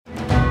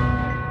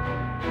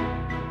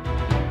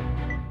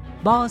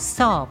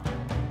بازتاب،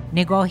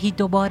 نگاهی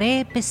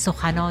دوباره به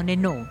سخنان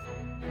نو.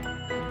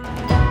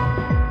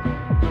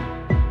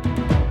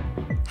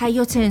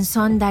 حیات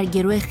انسان در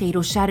گروه خیر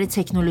و شر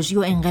تکنولوژی و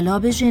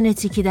انقلاب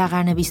ژنتیکی در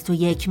قرن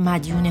 21،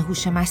 مدیون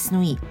هوش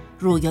مصنوعی.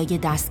 رویای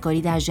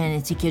دستکاری در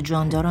ژنتیک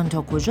جانداران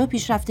تا کجا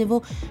پیش رفته و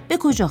به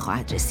کجا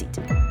خواهد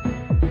رسید؟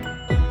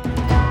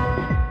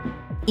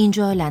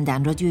 اینجا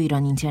لندن رادیو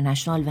ایران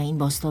اینترنشنال و این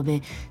بازتاب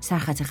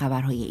سرخط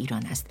خبرهای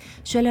ایران است.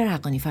 شلر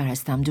حقانی‌فر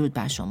هستم. درود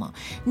بر شما.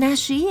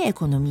 نشریه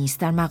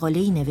اکونومیست در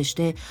مقاله‌ای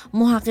نوشته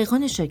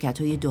محققان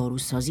شرکت‌های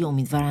داروسازی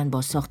امیدوارند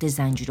با ساخت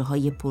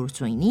زنجیره‌های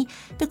پروتئینی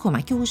به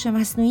کمک هوش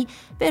مصنوعی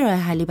به راه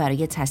حلی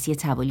برای تصحیح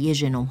توالی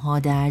ژنوم‌ها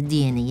در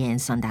دی ان ای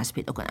انسان دست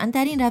پیدا کنند.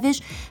 در این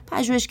روش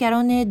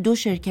پژوهشگران دو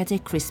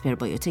شرکت کریسپر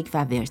بایوتک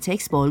و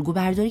ورتکس با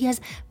الگوبرداری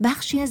از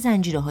بخشی از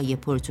زنجیره‌های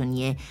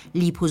پروتئینی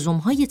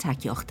لیپوزوم‌های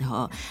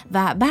تک‌یافته‌ها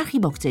و برخی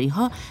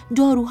باکتری‌ها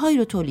داروهایی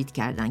رو تولید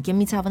کردند که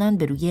می‌توانند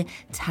به روی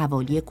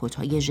توالی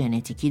کدهای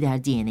ژنتیکی در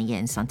دی ان ای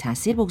انسان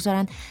تاثیر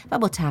بگذارند و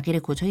با تغییر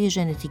کدهای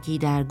ژنتیکی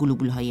در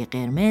گلوبول‌های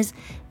قرمز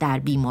در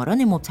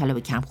بیماران مبتلا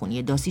به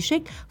کمخونی داسی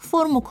شکل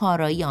فرم و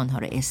کارایی آنها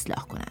را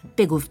اصلاح کنند.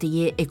 به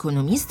گفته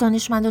اکونومیست،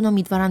 دانشمندان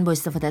امیدوارند با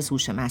استفاده از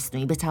هوش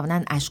مصنوعی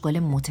بتوانند اشکال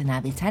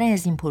متنوع‌تر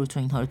از این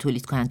پروتئین‌ها را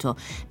تولید کنند تا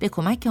به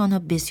کمک آنها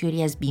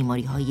بسیاری از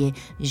بیماری‌های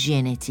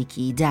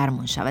ژنتیکی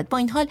درمان شود. با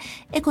این حال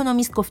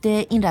اکونومیست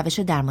گفته این روش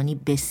درمانی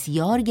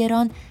بسیار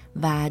گران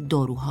و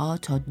داروها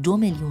تا $2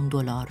 میلیون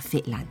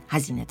فعلا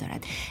هزینه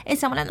دارد.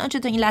 احتمالاً آنچه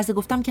تا این لحظه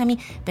گفتم کمی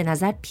به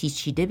نظر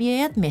پیچیده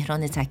بیاید.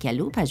 مهران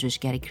تکلو،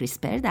 پژوهشگر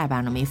کریسپر، در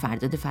برنامه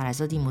فرداد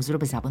فرزاد این موضوع رو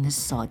به زبان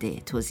ساده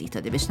توضیح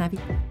داده. بشنوید.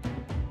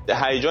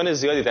 هیجان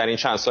زیادی در این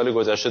چند سال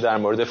گذشته در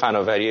مورد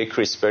فناوری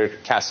کریسپر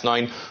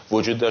کس9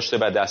 وجود داشته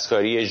و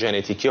دستکاری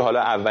ژنتیکی. حالا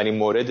اولین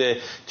مورد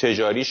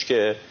تجاریش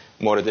که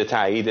مورد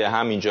تایید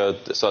هم اینجا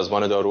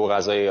سازمان دارو و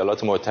غذای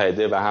ایالات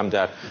متحده و هم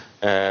در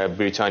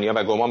بریتانیا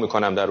و گمان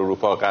میکنم در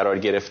اروپا قرار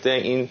گرفته،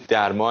 این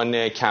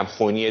درمان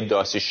کمخونی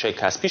داسی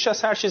شکل هست. پیش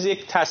از هر چیز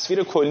یک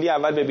تصویر کلی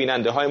اول به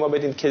بیننده های ما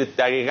بدین که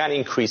دقیقاً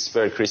این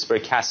کریسپر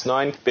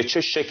کس9 به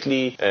چه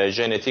شکلی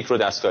ژنتیک رو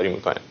دستکاری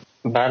میکنه.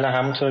 بله،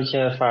 همونطور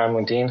که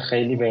فرمودین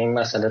خیلی به این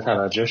مسئله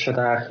توجه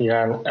شده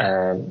اخیراً.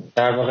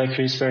 در واقع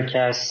کریسپر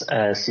کس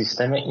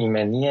سیستم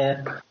ایمنی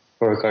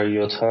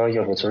پروکاریوت ها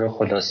یا به طور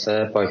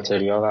خلاصه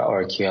باکتریا و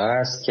آرکیا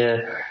است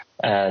که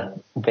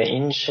به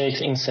این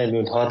شکل این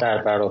سلول ها در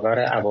برابر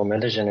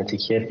عوامل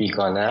ژنتیکی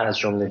بیگانه از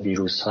جمله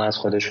ویروس ها از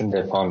خودشون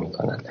دفاع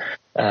میکنند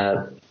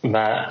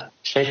و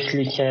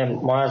شکلی که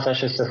ما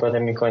ازش استفاده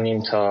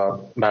میکنیم تا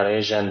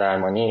برای ژن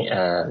درمانی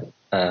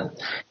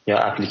یا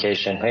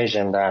اپلیکیشن های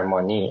ژن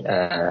درمانی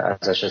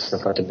ازش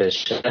استفاده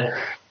بشه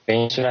به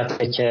این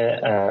صورته که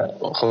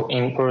خب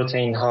این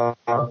پروتئین ها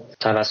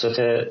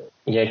توسط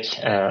یک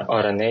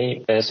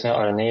RNA به اسم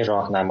RNA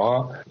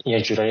راهنما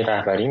یک جورایی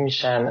رهبری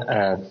میشن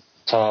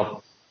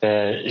تا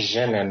به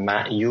ژن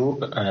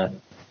معیوب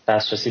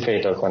دسترسی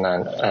پیدا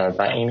کنن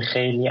و این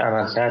خیلی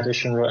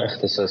عملکردشون رو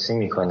اختصاصی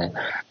میکنه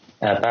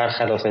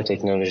برخلاف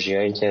تکنولوژی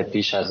هایی که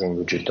بیش از این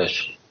وجود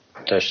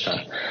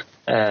داشتن.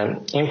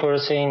 این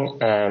پروتئین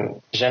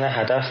ژن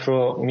هدف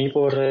رو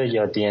میبره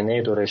یا دی ان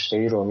ای دو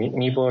رشته‌ای رو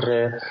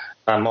میبره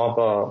و ما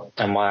با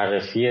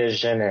معرفی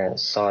ژن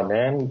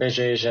سالم به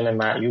جای ژن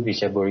معیوبی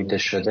که بریده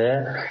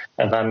شده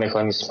و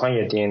مکانیزم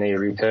های دی ان ای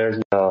ریپر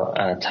یا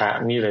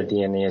تعمیر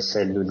دی ان ای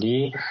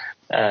سلولی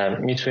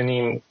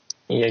میتونیم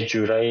یک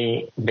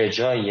جورایی به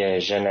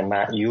جای ژن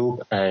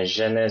معیوب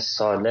ژن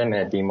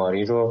سالم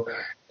بیماری رو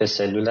به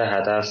سلول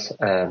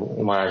هدف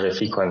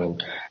معرفی کنیم.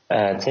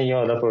 طی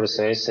حالا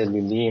پروسه‌های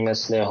سلولی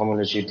مثل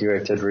هومولوژی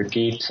دیرکتد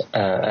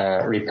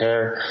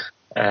ریپر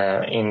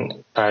این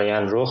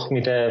فرآیند رخ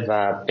میده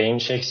و به این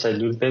شکل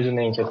سلول بدون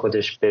اینکه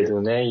خودش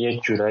بدونه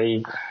یک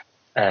جورایی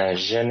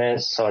ژن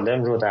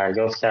سالم رو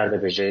دریافت کرده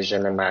به جای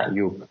ژن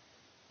معیوب.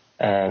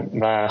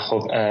 و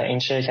خب این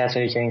شرکت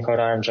هایی که این کار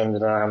رو انجام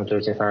دادن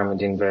همونطور که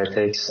فرمودین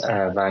ورتکس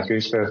و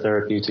کریسپر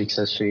تراپیوتیکس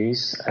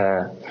سوئیس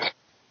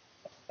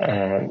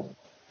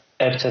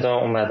ابتدا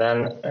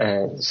اومدن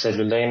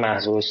سلولای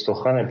مغز و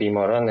استخوان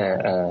بیماران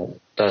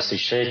داسی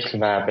شکل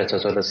و بتا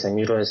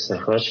تالاسمی رو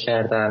استخراج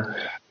کردن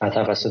و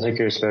توسط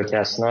کریسپر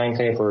کس9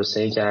 طی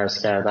پروسه‌ای که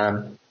عرض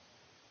کردم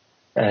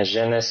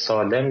ژن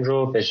سالم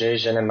رو به جای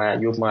ژن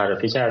معیوب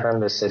معرفی کردن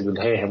به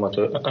سلول‌های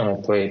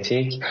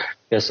هماتوپوئتیک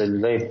یا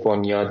سلول‌های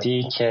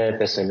بنیادی که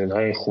به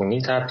سلول‌های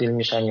خونی تبدیل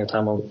میشن یا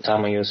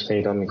تمایز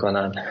پیدا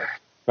میکنن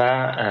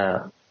و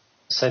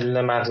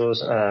سلول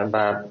مغز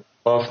و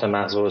بافت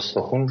مغز و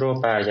استخون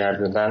رو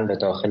برگردوندن به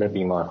داخل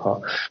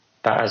بیمارها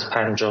و از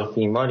 50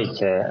 بیماری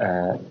که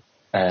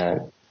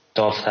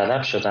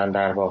داوطلب شدن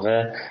در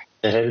واقع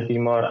 40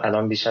 بیمار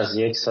الان بیش از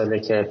 1 ساله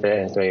که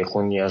به اهدای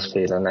خون نیاز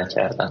پیدا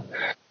نکردن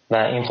و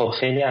این خب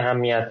خیلی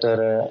اهمیت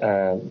داره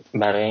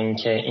برای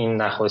اینکه این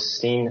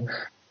نخستین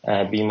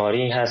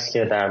بیماری هست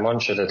که درمان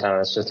شده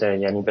توسط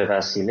یعنی به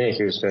وسیله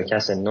کریسپر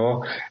کس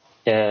 9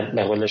 که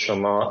به قول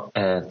شما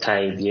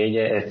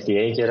تاییدیه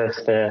FDA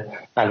گرفته.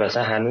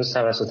 البته هنوز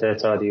توسط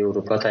اتحادیه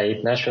اروپا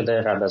تایید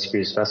نشده، قبل از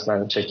کریسمس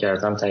من چک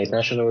کردم تایید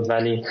نشده بود،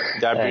 ولی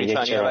در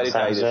بریتانیا ولی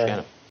تاییدش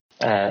کردم.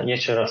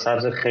 یک چراغ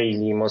سبز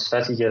خیلی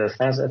مثبتی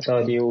گرفته از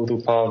اتحادیه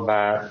اروپا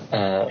و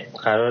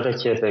قراره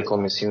که به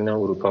کمیسیون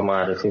اروپا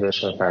معرفی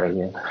بشه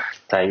برای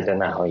تایید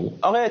نهایی.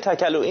 آقای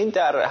تکلو، این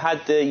در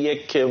حد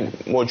یک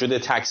موجود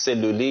تک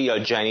سلولی یا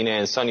جنین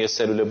انسان یا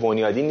سلول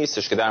بنیادی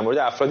نیستش که در مورد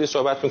افرادی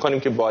صحبت میکنیم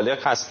که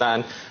بالغ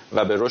هستن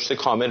و به رشد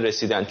کامل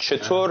رسیدن.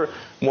 چطور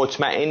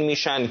مطمئن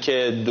میشن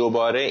که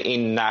دوباره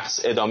این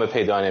نقص ادامه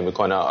پیدا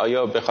نمیکنه؟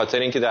 آیا به خاطر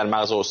اینکه در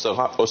مغز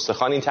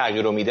استخوان این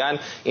تغییر رو میدن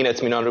این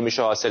اطمینان رو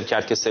میشه حاصل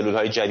کرد که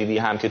سلول‌های جدیدی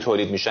هم که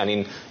تولید میشن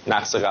این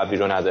نقص قبلی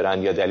رو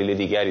ندارن یا دلیل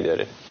دیگری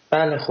داره؟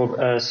 بله،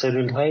 خب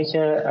سلول هایی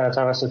که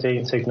توسط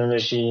این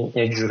تکنولوژی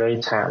یک جورایی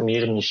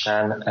تعمیر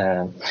میشن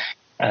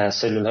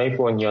سلول های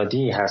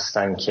بنیادی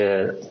هستن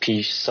که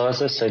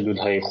پیشساز سلول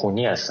های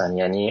خونی هستن،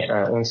 یعنی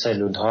اون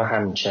سلول ها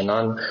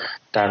همچنان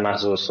در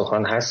مغز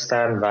استخوان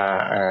هستن و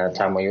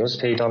تمایز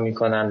پیدا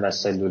میکنن و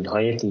سلول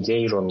های دیگه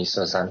ای رو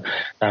میسازن.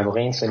 در واقع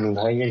این سلول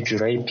های یک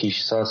جورایی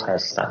پیشساز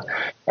هستن.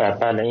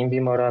 بله، این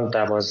بیماران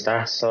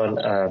 12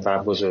 سال و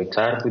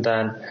بزرگتر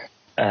بودن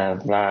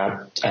و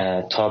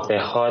تا به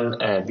حال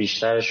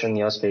بیشترشون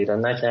نیاز پیدا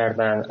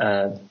نکردن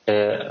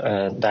به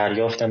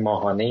دریافت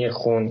ماهانه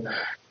خون،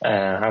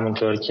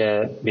 همونطور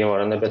که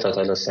بیماران بتا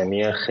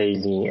تالاسمی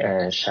خیلی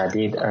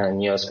شدید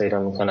نیاز پیدا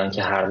میکنن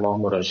که هر ماه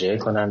مراجعه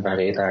کنن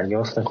برای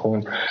دریافت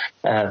خون.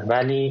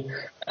 ولی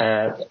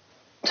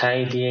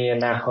تاییدیه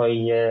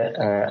نهایی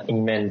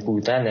ایمن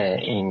بودن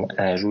این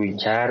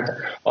رویکرد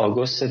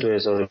آگوست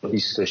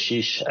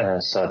 2026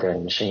 صادر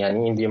میشه،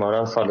 یعنی این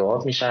بیماران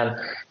فالوآپ میشن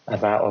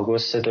و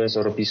آگوست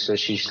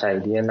 2026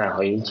 تاییدیه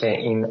نهایی که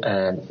این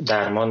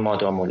درمان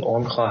مادام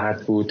العمر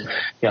خواهد بود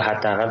یا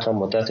حداقل تا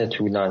مدت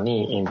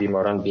طولانی این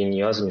بیماران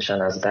بی‌نیاز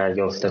میشن از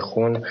دریافت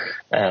خون،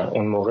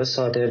 اون موقع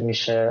صادر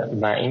میشه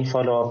و این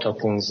فالوآپ تا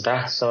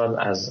 15 سال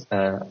از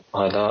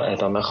حالا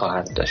ادامه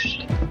خواهد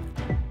داشت.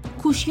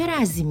 کوشگر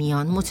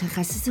عظیمیان،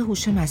 متخصص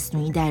هوش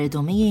مصنوعی، در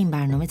ادامه این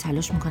برنامه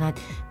تلاش می‌کند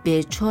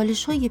به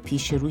چالش‌های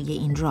پیش روی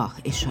این راه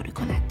اشاره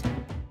کند.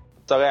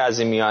 آقای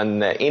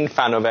عظیمیان، این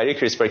فناوری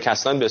کریسپر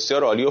کسنان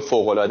بسیار عالی و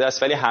فوق‌العاده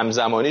است، ولی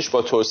همزمانیش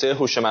با توسعه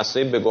هوش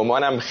مصنوعی به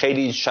گمانم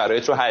خیلی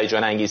شرایط رو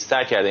هیجان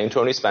انگیزتر کرده.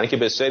 اینطور نیست؟ برای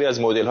اینکه بسیاری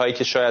از مدل‌هایی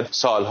که شاید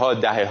سالها،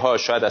 دهه‌ها،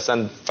 شاید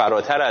اصلا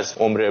فراتر از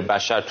عمر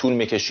بشر طول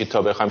می‌کشید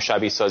تا بخوایم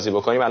شبیه سازی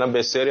بکنیم، الان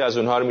بسیاری از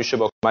اونها رو میشه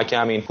با کمک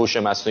همین هوش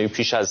مصنوعی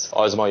پیش از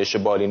آزمایش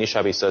بالینی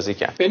شبیه سازی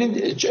کرد.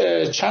 ببینید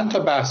چند تا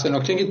بحث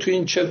نکته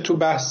که تو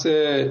بحث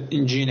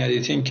این ژن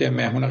ادیتینگ که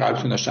مهمون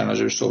قبلتون داشتن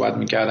راجعش صحبت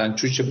می‌کردن،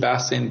 چه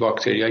بحث این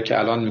باکتریایی که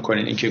الان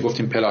می‌کنین، این که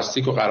گفتیم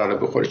پلاستیک رو قراره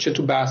بخوره، چه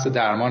تو بحث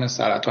درمان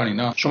سرطان،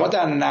 اینا شما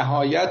در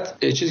نهایت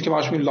چیزی که ما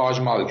بهش میگیم لارج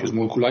مولکولز،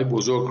 مولکولای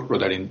بزرگ رو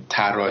دارین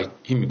طراحی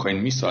می‌کنین،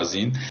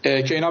 می‌سازین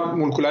که اینا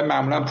مولکولای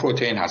معمولا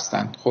پروتئین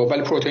هستن. خب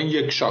ولی پروتئین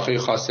یک شاخه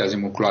خاصی از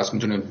این مولکولاست،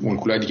 میتونه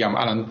مولکولای دیگه هم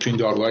الان تو این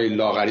داروهای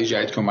لاغری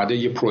جدید که اومده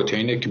یه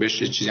پروتئینه که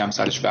بهش چیزی هم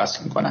سرش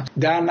وصل میکنن.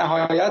 در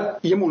نهایت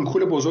یه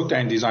مولکول بزرگ در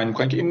این دیزاین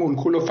میکنن که این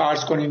مولکول رو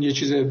فرض کنین یه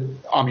چیز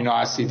آمینو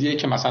اسیدیه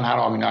که مثلا هر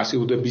آمینو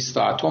اسید حدود 20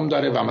 تا اتم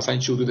داره و مثلا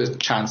این حدود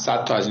چند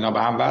صد تا از اینا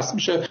به هم وصل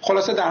میشه.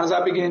 خلاصه در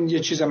نظر بگیرین یه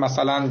چیز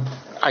مثلا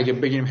اگه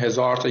بگیریم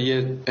 1000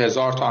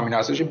 تا آمینو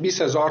اسید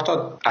 20000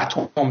 تا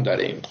اتم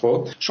داره این.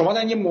 خب شما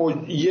در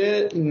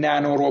یه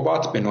نانو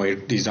ربات به نوعی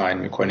دیزاین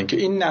میکنین که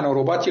این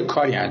نانو ربات یه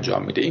کاری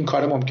انجام میده. این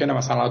کار ممکنه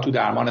مثلا تو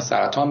درمان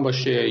سرطان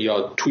باشه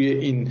یا توی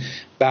این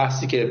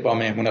بحثی که با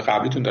مهمون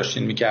قبلیتون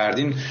داشتین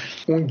میکردین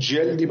اون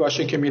جلدی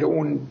باشه که میره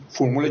اون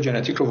فرمول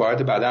ژنتیک رو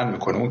وارد بدن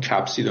میکنه، اون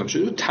کپسید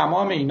میشه.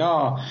 تمام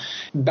اینا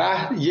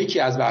یکی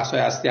از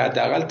بحث‌های اصلی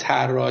حداقل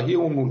طراحی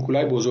اون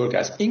مولکولای بزرگ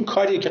است. این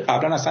کاریه که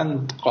قبلا اصلا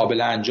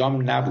قابل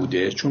انجام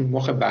نبوده، چون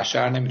مخ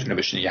بشر نمیتونه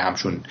بشینه یه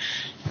همچون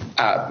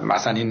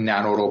مثلا این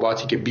نانو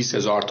رباتی که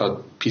 20000 تا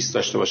پیس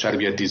داشته باشه رو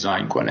بیاد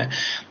دیزاین کنه.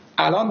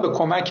 الان به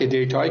کمک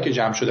دیتاهایی که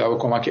جمع شده و به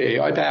کمک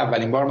AI برای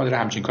اولین بار ما داره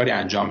همچین کاری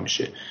انجام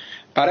میشه.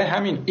 برای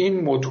همین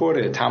این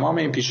موتور تمام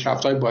این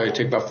پیشرفت‌های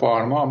بایوتک و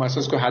فارما ما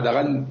احساس کنم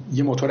حداقل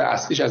یه موتور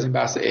اصلیش از این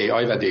بحث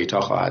AI و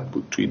دیتا خواهد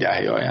بود توی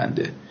دهه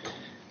آینده.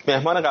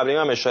 مهمان قبلی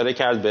هم اشاره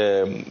کرد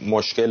به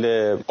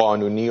مشکل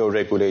قانونی و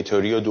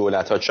رگولیتوری و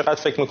دولت‌ها. چقدر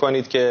فکر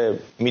می‌کنید که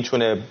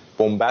میتونه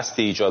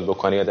بنبستی ایجاد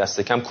بکنه یا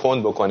دست کم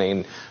کند بکنه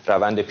این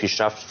روند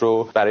پیشرفت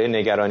رو برای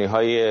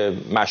نگرانی‌های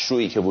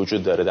مشروعی که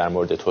وجود داره در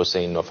مورد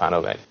توسعه این نوع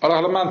فناوری؟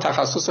 حالا من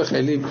تخصص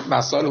خیلی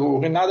مسائل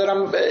حقوقی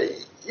ندارم،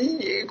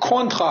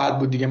 کند خواهد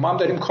بود دیگه. ما هم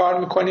داریم کار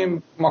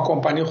میکنیم، ما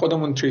کمپانی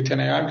خودمون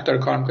تریتنی هم که داره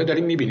کار میکنه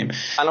داریم میبینیم.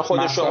 الان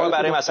خود شما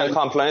برای مثلا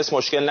کامپلاینس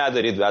مشکل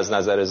ندارید از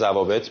نظر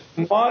ضوابط؟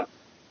 ما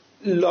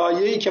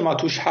لایه‌ای که ما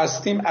توش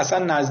هستیم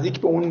اصلا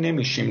نزدیک به اون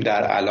نمیشیم.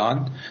 در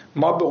الان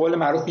ما به قول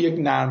معروف یک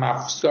نرم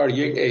افزار،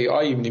 یک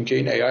AI می‌بینیم که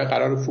این AI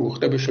قرار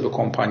فروخته بشه به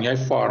کمپانی‌های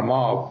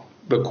فارما،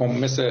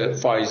 مثل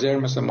فایزر،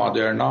 مثل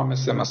مادرنا،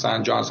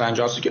 مثلا جانسن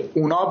جانسون، که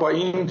اونا با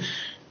این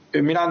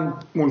میرن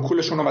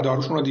مولکولشون و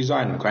داروشون رو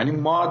دیزاین میکنن. یعنی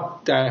ما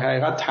در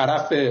حقیقت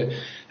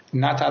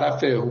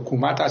طرف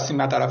حکومت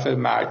هستیم، نه طرف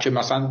که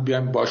مثلا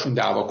بیایم باشون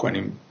دعوا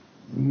کنیم.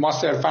 ما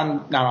صرفا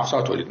نرم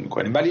افزار تولید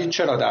میکنیم، ولی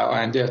چرا در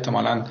آینده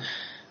احتمالاً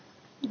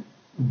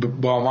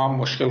با ما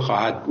مشکل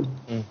خواهد بود.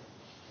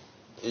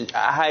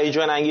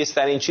 هیجان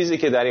انگیزترین چیزی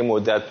که در این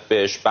مدت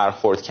بهش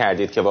برخورد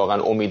کردید که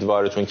واقعا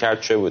امیدوارتون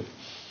کرد چه بود؟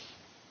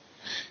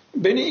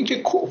 ببین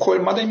اینکه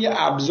ما داریم یه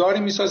ابزاری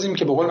میسازیم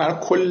که به قول معروف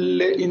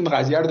کل این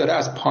قضیه رو داره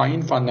از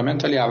پایین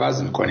فاندامنتالی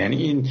عوض میکنه. یعنی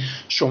این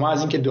شما از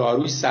اینکه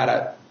داروی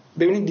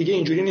ببینید دیگه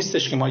اینجوری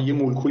نیستش که ما یه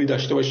مولکولی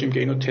داشته باشیم که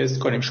اینو تست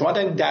کنیم. شما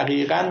دارین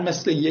دقیقاً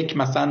مثل یک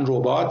مثلا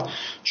ربات،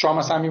 شما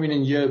مثلا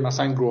میبینین یه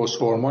مثلا گروث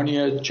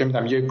هورمونیه، چه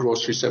میدونم یه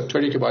گروث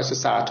ریسپتوری که باعث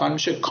سرطان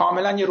میشه،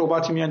 کاملا یه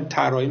رباتی میان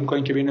طراحی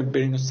میکنین که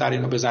برین سر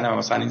اینو بزنه و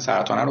مثلا این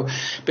سرطان رو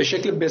به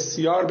شکل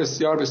بسیار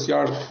بسیار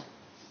بسیار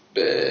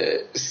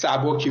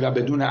سبکی و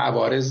بدون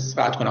عوارض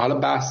رد کنه. حالا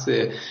بحث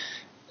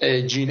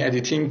جین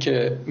ادیتینگ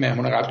که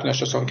مهمون قبل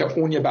نشستم که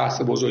اون یه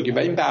بحث بزرگی و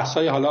این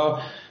بحث‌های حالا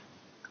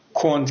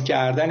کند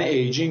کردن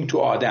ایجینگ تو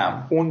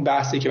آدم، اون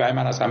بحثی که برای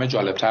من از همه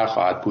جالبتر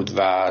خواهد بود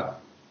و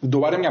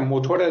دوباره میگم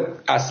موتور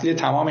اصلی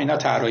تمام اینا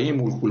طراحی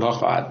مولکول‌ها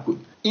خواهد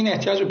بود. این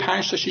احتیاج به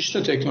 5 تا 6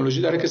 تا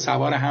تکنولوژی داره که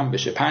سوار هم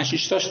بشه. 5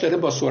 6 تاش داره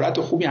با سرعت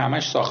خوبی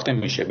همش ساخته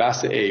میشه.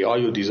 بحث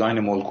AI و دیزاین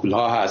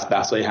مولکول‌ها هست،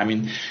 بحث‌های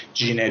همین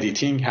جین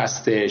ادیتینگ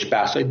هستش،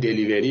 بحث‌های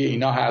دلیوری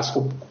اینا هست.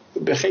 خب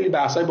به خیلی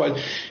بحث‌های باید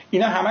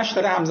اینا همش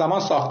داره همزمان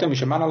ساخته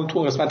میشه. من الان تو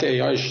قسمت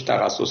AIش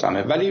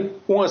تخصصمه، ولی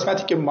اون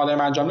قسمتی که ما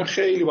داریم انجام میدیم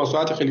خیلی با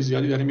سرعت خیلی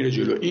زیادی داره میره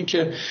جلو. این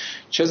که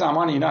چه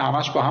زمان اینا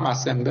همش با هم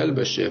اسمبل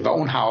بشه و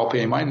اون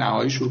هواپیمای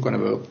نهایی شروع کنه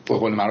به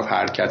قول معروف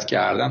حرکت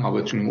کردن، ما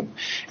بتونیم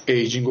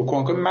ایجینگ رو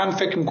کنیم. من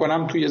فکر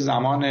میکنم توی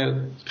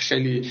زمان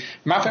خیلی،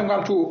 من فکر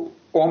میکنم تو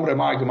عمر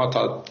ما اگه ما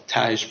تا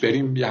تهش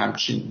بریم یه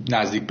همچین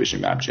نزدیک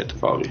بشیم به همچین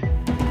اتفاقی.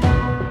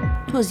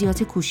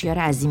 توضیحات کوشیار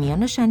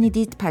عظیمیان رو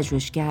شنیدید،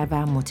 پژوهشگر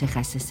و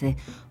متخصص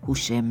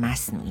هوش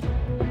مصنوعی.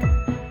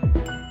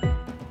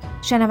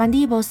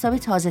 شنونده بازتاب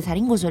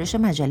تازه‌ترین گزارش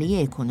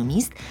مجله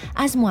اکونومیست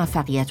از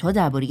موفقیت‌ها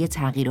درباره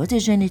تغییرات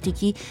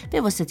ژنتیکی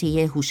به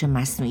واسطه هوش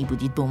مصنوعی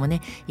بودید به عنوان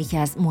یکی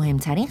از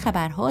مهمترین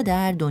خبرها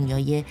در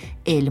دنیای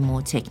علم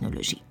و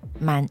تکنولوژی.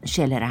 من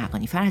شلر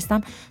حقانی‌فر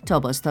هستم. تا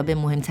بازتاب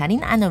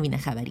مهمترین عناوین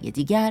خبری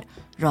دیگر،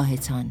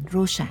 راهتان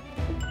روشن.